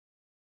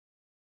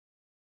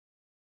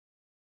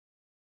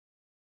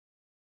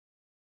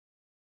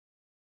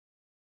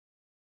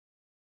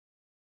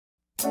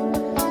You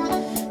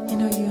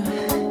know, you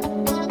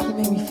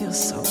make me feel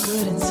so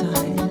good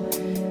inside.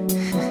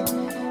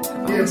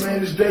 Yeah,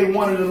 man, it's day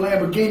one of the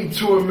Lamborghini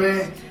tour,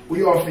 man.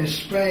 We off in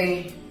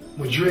Spain,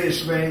 Madrid,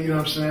 Spain, you know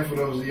what I'm saying? For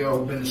those of y'all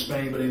who've been to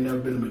Spain but ain't never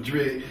been to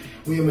Madrid.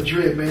 We in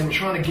Madrid, man. We're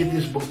trying to get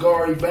this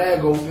Bulgari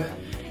bag open.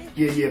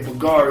 Yeah,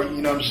 Bulgari,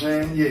 you know what I'm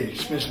saying? Yeah,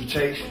 expensive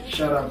taste.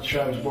 Shout out to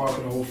Travis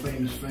Barker, the whole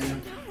famous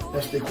fam.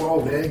 That's the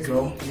quote. There you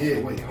go. Yeah,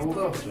 wait, hold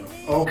up, though.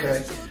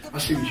 Okay, I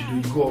see what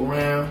you do. You go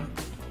around.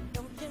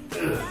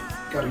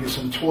 Gotta get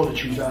some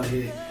toiletries out of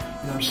here. You know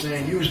what I'm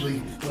saying? Usually,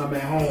 when I'm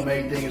at home,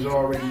 everything is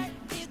already...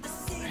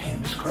 Man,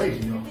 it's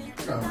crazy, yo.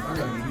 I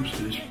gotta get used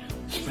to this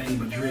Spain,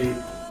 Madrid,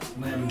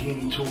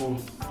 Lamborghini tour.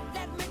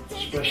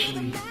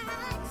 Especially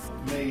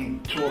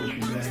made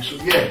toiletry bags. So,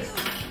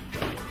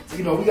 yeah.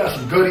 You know, we got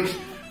some goodies.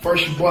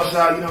 First you bust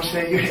out, you know what I'm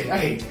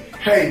saying?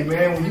 Hey,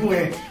 man,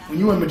 when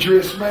you in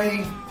Madrid,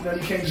 Spain, you know,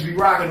 you can't just be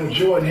rocking no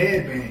Jordan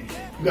headband.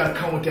 You gotta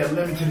come with that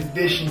limited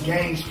edition,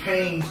 Gaines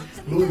Payne,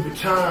 Louis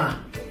Vuitton.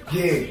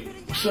 Yeah.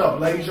 What's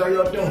up, ladies? How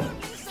y'all doing?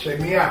 Check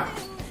me out.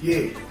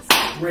 Yeah.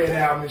 Red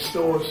Album in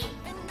stores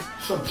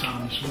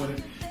sometime this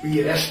morning. But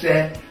yeah, that's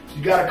that. So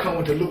you gotta come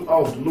with the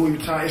Louis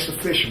Vuitton. It's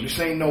official. This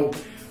ain't no,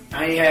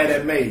 I ain't had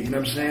that made. You know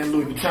what I'm saying?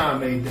 Louis Vuitton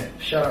made that.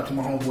 Shout out to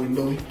my homeboy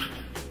Louis.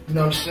 You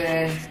know what I'm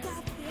saying?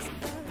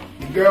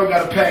 Your girl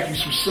gotta pack you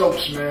some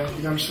soaps, man.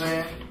 You know what I'm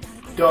saying?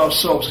 Dog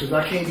soaps, because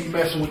I can't be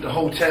messing with the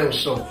hotel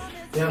soap. You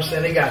know what I'm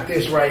saying? They got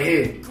this right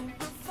here.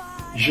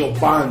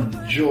 Jobon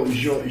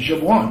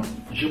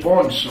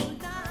soap.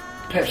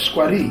 Pep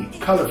Squaddy,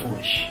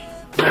 colorful-ish.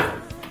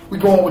 Now, we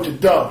going with the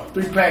Dove.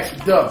 3 packs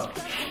of Dove.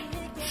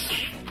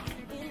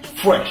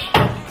 Fresh.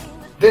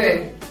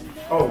 Then,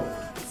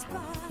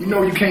 you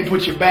know you can't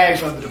put your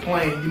bags under the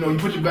plane. You know, you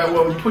put your bags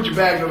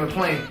under the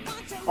plane.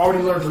 I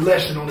already learned the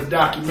lesson on the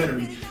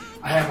documentary.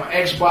 I had my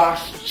Xbox,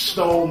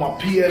 stove, my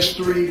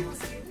PS3,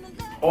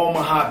 all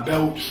my hot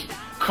belts,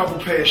 couple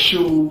pair of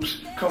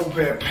shoes, couple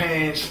pair of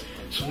pants.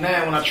 So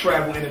now when I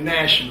travel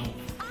international,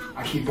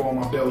 I keep all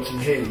my belts in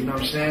here, you know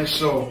what I'm saying?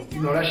 So, you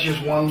know, that's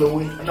just one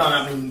Louis. No,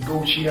 I mean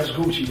Gucci, that's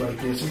Gucci right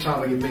there.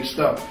 Sometimes I get mixed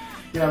up.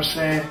 You know what I'm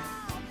saying?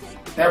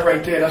 That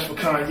right there, that's for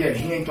Kanye.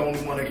 He ain't the only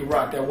one that can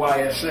rock that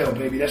YSL,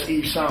 baby. That's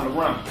Yves Saint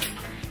Laurent.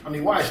 I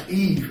mean, why is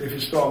Eve if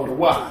it start with a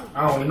Y?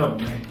 I don't know,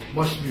 man.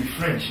 Must be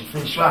French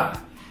fry.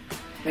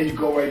 There you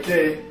go right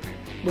there.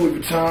 Louis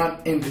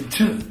Vuitton in the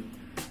tune.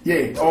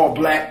 Yeah, all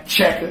black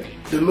checker.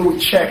 The Louis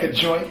checker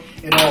joint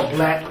in all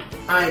black.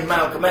 I ain't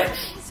Malcolm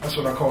X. That's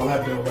what I call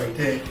that bill right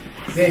there.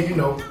 Then, you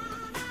know,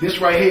 this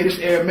right here, this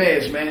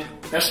Hermes, man.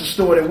 That's the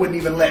store that wouldn't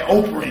even let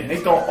Oprah in. They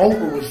thought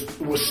Oprah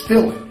was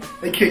stealing.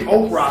 They kicked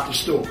Oprah out the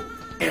store.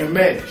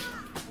 Hermes.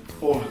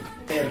 Or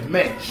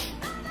Hermes,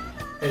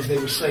 as they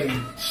would say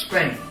in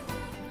Spain.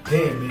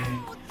 Damn,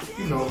 man.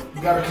 You know,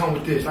 you gotta come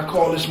with this. I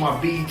call this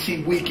my BET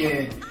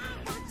weekend,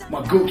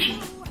 my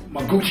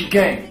Gucci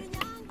gang.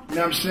 You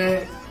know what I'm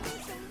saying?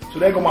 So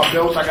there go my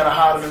belts. I gotta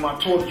hide them in my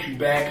toiletry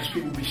bag because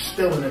people be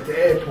stealing at the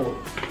airport.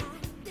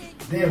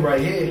 Then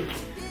right here,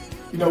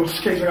 you know,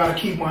 just in case I gotta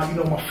keep my, you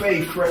know, my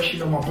fade fresh. You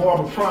know, my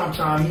barber prime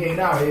time, he ain't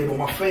out here, but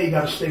my fade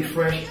gotta stay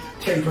fresh.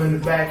 Taper in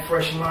the back,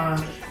 fresh line.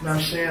 You know what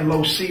I'm saying?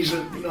 Low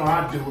Caesar. You know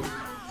how I do it.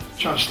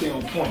 Trying to stay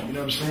on point, you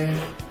know what I'm saying?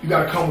 You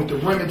gotta come with the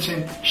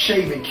Remington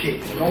shaving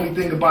kit. The only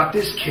thing about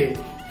this kit,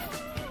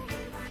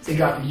 it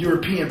got the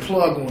European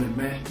plug on it,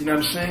 man. You know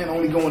what I'm saying?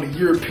 Only going to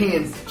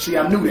European. See,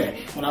 I knew that.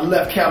 When I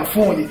left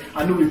California,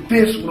 I knew that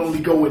this would only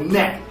go with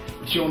that.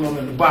 But you don't know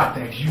nothing about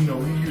that. You know,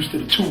 you're used to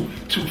the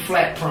two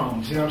flat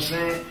prongs, you know what I'm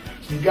saying?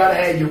 So you gotta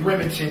have your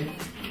Remington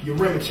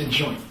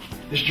joint.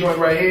 This joint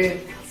right here,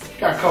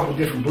 got a couple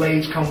different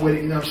blades come with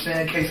it, you know what I'm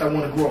saying? In case I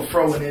want to grow a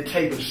fro and then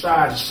taper the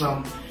sides or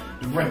something,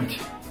 the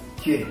Remington.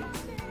 Yeah,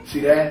 see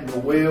that? The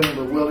wheel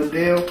and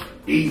deal,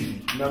 easy.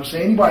 You know what I'm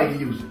saying? Anybody can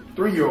use it.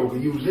 3-year-old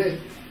can use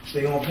it.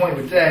 Stay on point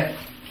with that.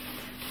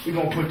 We're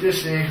going to put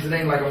this in because it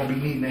ain't like I'm going to be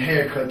needing a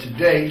haircut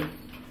today.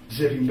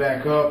 Zipping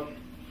back up.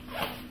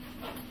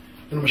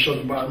 Then I'm going to show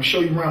you about. I'm going to show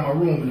you around my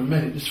room in a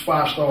minute. This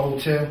 5-star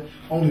hotel.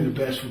 Only the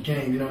best for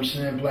game, you know what I'm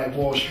saying? Black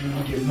Wall Street,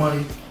 we get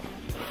money.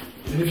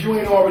 And if you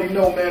ain't already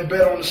know, man,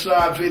 Bet on the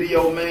Side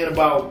video, man,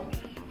 about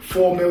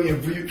 4 million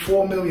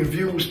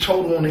views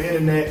total on the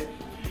internet.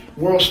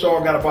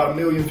 WorldStar got about 1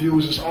 million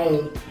views its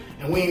own,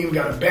 and we ain't even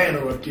got a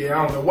banner up there.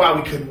 I don't know why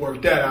we couldn't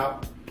work that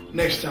out.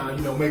 Next time,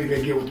 you know, maybe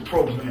they get with the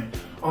program.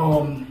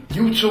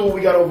 YouTube,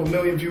 we got over 1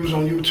 million views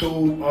on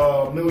YouTube,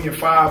 1.5 million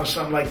or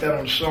something like that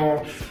on the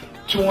song.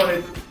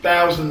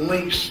 200,000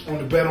 links on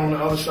the Bet on the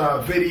Other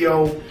Side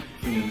video.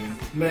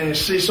 Man,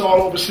 see, it's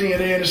all over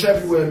CNN. It's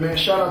everywhere, man.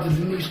 Shout out to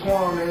Denise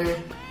Kwan,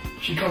 man.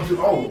 She come through.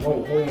 Hold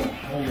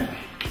on.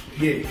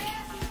 Yeah,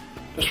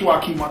 that's why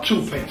I keep my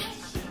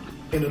toothpaste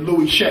in the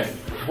Louis check.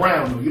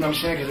 Brown, you know what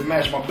I'm saying? Because it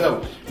matched my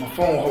belt, my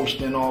phone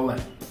holster and all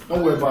that.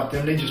 Don't worry about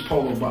them. They just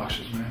polo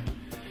boxers, man.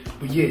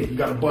 But yeah, you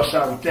got to bust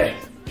out with that.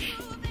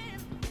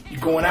 You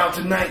going out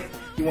tonight,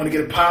 you want to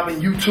get it popping,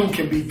 you too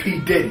can be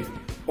P. Diddy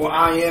or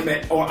I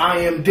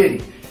am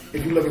Diddy.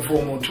 If you're looking for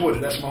him on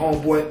Twitter, that's my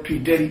homeboy, P.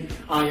 Diddy,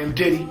 I am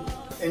Diddy.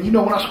 And you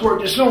know when I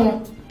squirt this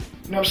on,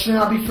 know what I'm saying?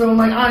 I be feeling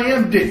like I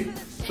am Diddy.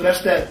 So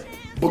that's that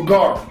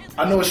Bugatti.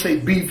 I know it say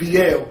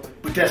BVL,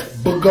 but that's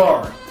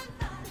Bugatti.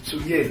 So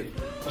yeah,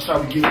 that's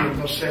how we get here. We're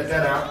gonna set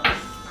that out.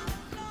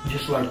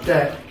 Just like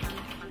that.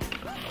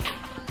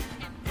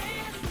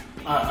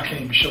 I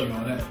can't even show you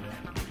all that, man.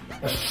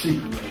 That's a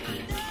secret right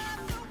there.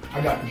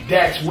 I got the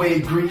Dax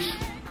wave grease.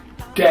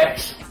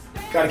 Dax.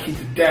 Gotta keep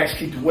the Dax,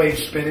 keep the wave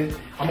spinning.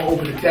 I'm gonna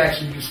open the Dax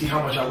so you can see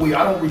how much I weigh.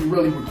 I don't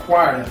really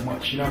require that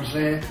much, you know what I'm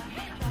saying?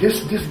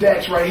 This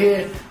Dax right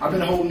here, I've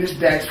been holding this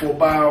Dax for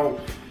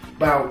about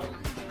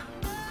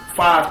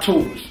 5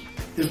 tours.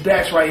 This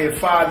Dax right here,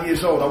 5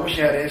 years old. I wish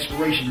I had an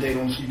expiration date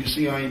on it so you can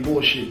see I ain't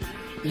bullshit.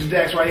 This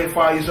Dax right here,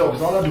 5 years old.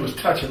 Cause all I do is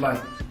touch it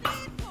like,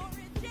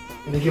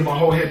 and then give my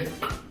whole head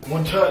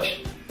one touch.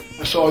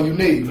 That's all you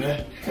need,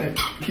 man.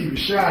 Keep it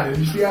shining.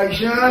 You see how you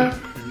shine?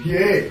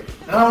 Yeah.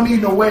 I don't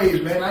need no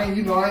waves, man. I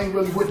ain't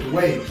really with the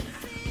waves.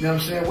 You know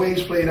what I'm saying?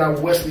 Waves played out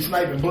with Wesley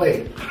Snipes and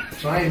Blade.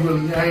 So I ain't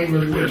really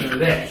with none of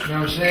that. You know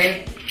what I'm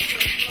saying?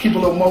 Keep a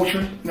little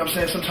motion. You know what I'm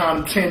saying?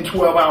 Sometimes 10,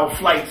 12 hour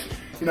flights.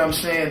 You know what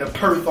I'm saying? To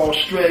Perth,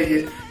 Australia.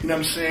 You know what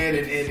I'm saying?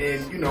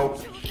 And you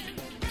know,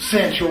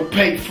 Central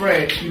Pay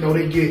France. You know,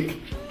 they get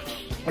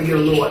a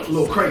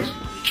little crazy.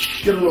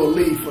 Get a little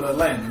leave for the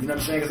landing. You know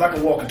what I'm saying? Because I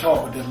can walk and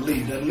talk with that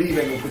leave. That leave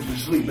ain't gonna put you to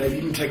sleep, baby.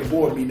 You can take a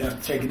board meeting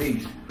after take it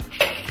easy.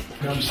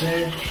 You know what I'm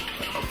saying?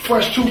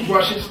 Fresh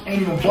toothbrushes,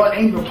 ain't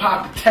even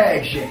popped the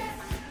tags yet.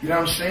 You know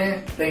what I'm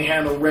saying? They ain't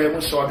had no red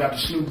ones, so I got the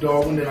Snoop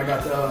Dogg one, then I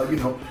got the,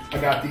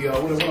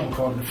 what I'm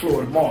calling the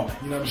Florida Marlin.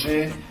 You know what I'm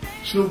saying?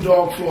 Snoop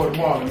Dogg, Florida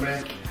Marlin,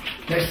 man.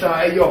 Next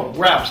time, hey yo,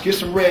 Ralphs, get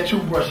some red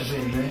toothbrushes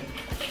in, man.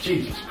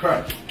 Jesus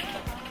Christ.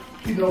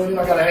 You know, then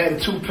I gotta have the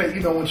toothpaste.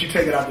 You know, once you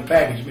take it out the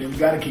package, man, you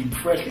gotta keep it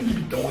fresh. You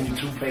be throwing your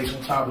toothpaste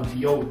on top of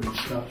deodorant and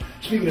stuff.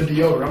 Speaking of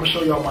deodorant, I'm gonna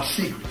show y'all my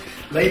secret.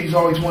 Ladies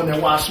always wonder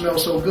why I smell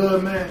so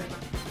good, man.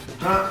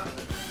 Huh?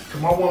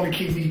 Cause my woman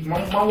keep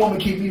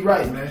me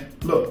right, man.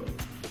 Look.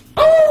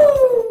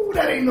 Oh,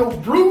 that ain't no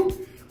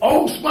brute.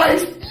 Old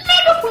Spice.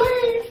 Nigga,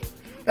 please.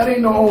 That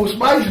ain't no Old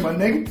Spice, my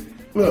nigga.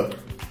 Look,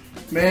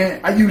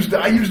 man, I use the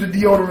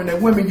deodorant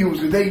that women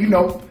use. They, you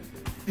know,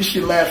 this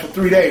shit lasts for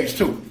 3 days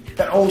too.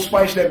 That Old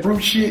Spice, that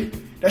brute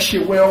shit, that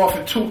shit wear off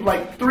in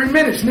like 3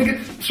 minutes, nigga.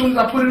 As soon as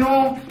I put it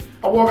on,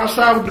 I walk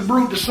outside with the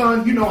brute, the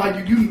sun, you know how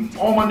you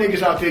all my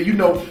niggas out there, you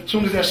know, as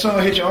soon as that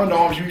sun hits your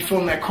underarms, you be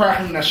feeling that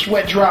crackling, that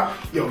sweat drop.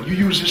 Yo, you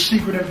use this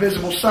secret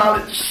invisible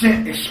solid,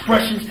 scent,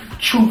 expressions,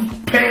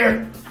 truth,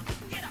 pair,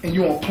 and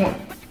you on point.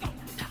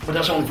 But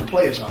that's only for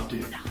players out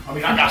there. I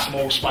mean, I got some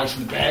Old Spice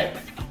in the bag.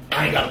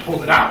 I ain't got to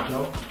pull it out,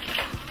 though.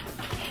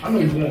 I know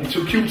you want me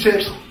to.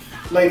 Q-tips,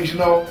 ladies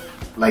know,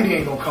 lady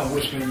ain't gonna come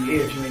whispering in your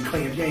ear if you ain't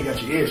clean, if you ain't got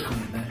your ears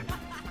clean, man.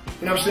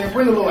 You know what I'm saying?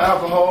 Bring a little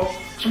alcohol,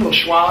 some little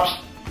Schwabs.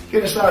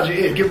 Get inside your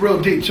ear, get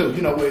real deep too.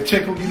 You know where it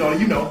tickle. You know how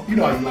you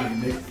like it,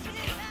 nigga.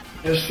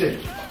 That's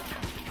it.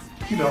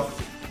 You know,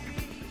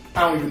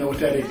 I don't even know what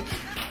that is.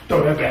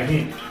 Throw that back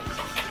in.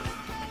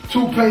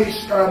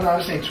 Toothpaste. No,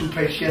 this ain't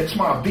toothpaste yet. It's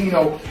my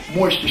Beano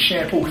Moisture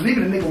Shampoo. Cause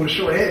even a nigga with a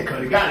short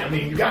haircut, you gotta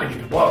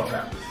get the bugs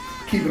out.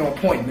 Keep it on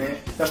point, man.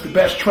 That's the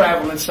best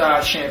traveling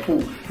size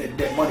shampoo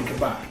that money can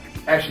buy.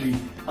 Actually,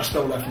 I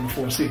stole that from the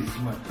Four Seasons.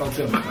 Don't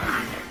tell me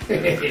about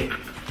it.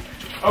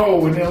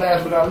 Oh, and then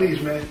last but not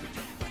least, man.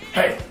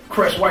 Hey,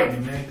 Crest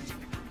Whitening, man.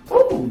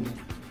 Ooh.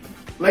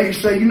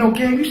 Ladies say, you know,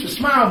 King, you should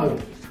smile more.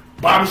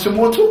 Buy me some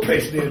more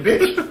toothpaste then,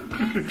 bitch.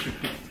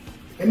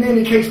 And then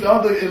in case the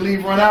other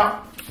leave run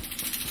out,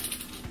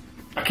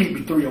 I keep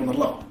me 3 on the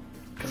low.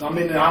 Cause I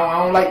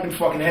don't like them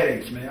fucking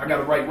headaches, man. I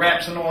gotta write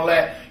raps and all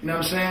that. You know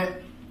what I'm saying?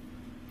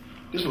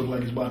 This looks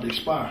like it's about to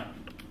expire.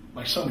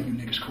 Like some of you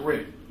niggas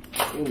correct.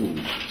 Ooh.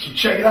 So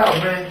check it out,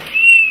 man.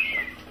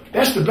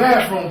 That's the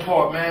bathroom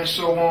part, man.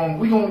 So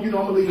we gonna, I'm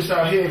gonna leave this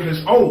out here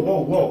because whoa,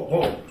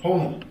 hold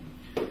on.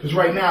 Because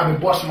right now I've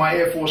been busting my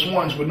Air Force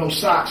Ones with no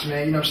socks,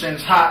 man. You know what I'm saying?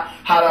 It's hot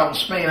out in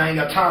Spain. I ain't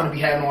got time to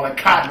be having all that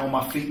cotton on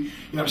my feet. You know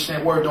what I'm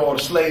saying? Word to all the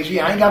slaves.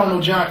 Yeah, I ain't got on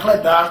no John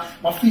Clett eyes.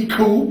 My feet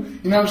cool.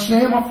 You know what I'm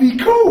saying? My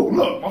feet cool.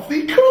 Look, my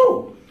feet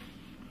cool.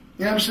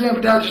 You know what I'm saying?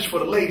 But that's just for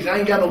the ladies. I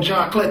ain't got no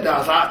John Clett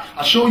eyes.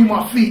 I show you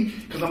my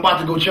feet because I'm about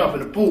to go jump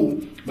in the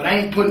pool. But I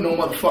ain't putting no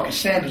motherfucking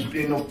sandals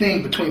and no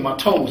thing between my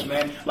toes,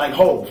 man. Like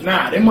holes.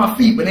 Nah, they're my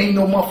feet, but they ain't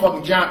no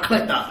motherfucking John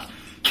Clett eyes.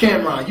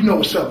 Cameron, you know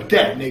what's up with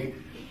that, nigga.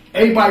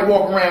 Everybody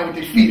walk around with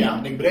their feet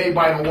out, nigga, but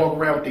everybody don't walk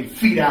around with their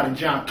feet out in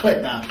John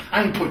Clett eyes.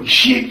 I ain't putting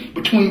shit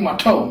between my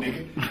toes,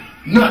 nigga.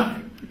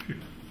 Nothing.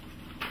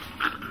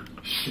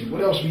 Shit, what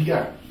else we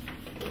got?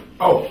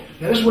 Oh,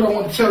 now this is what I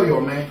want to tell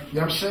y'all, man. You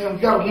know what I'm saying?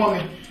 We got a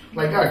woman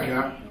like I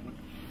got.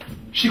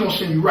 She gonna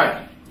send you right.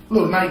 A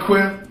little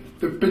NyQuil.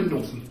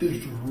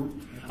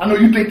 I know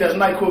you think that's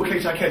NyQuil in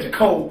case I catch a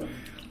cold,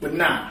 but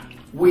nah,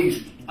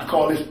 Wheezy. I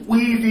call this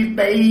Wheezy,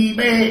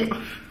 baby.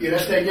 Yeah,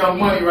 that's that Young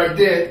Money right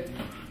there.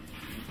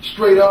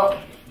 Straight up,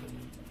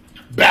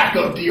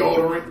 backup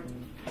deodorant.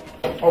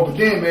 Oh, but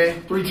then,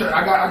 man,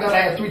 I gotta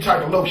have 3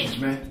 types of lotions,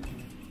 man.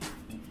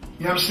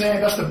 You know what I'm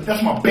saying?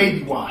 That's my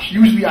baby wash.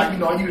 Usually, I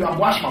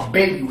wash my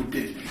baby with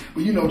this.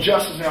 But you know,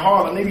 Justice and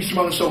Harlan, they be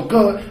smelling so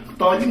good. I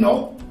thought,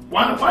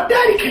 why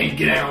daddy can't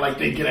get down like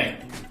they get down?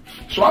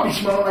 So I be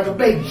smelling like a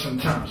baby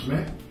sometimes,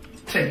 man.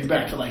 Take me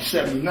back to like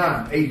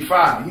 79,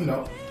 85, you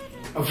know.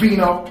 A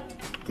Vino,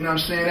 you know what I'm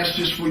saying? That's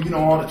just for, you know,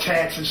 all the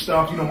tats and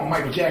stuff. You know, my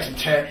Michael Jackson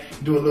tat.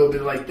 Do a little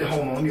bit like this.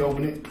 Hold on, let me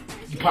open it.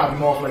 You pop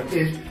him off like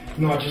this.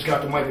 You know, I just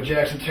got the Michael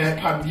Jackson tat.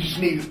 Pop, you just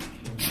need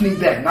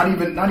that. Not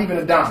even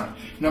a dime.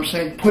 You know what I'm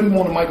saying? Put him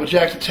on the Michael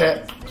Jackson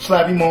tat.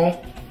 Slap him on.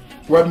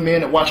 Rub him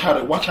in and watch how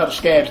the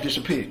scabs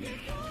disappear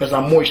as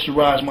I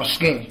moisturize my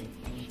skin.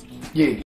 Yeah.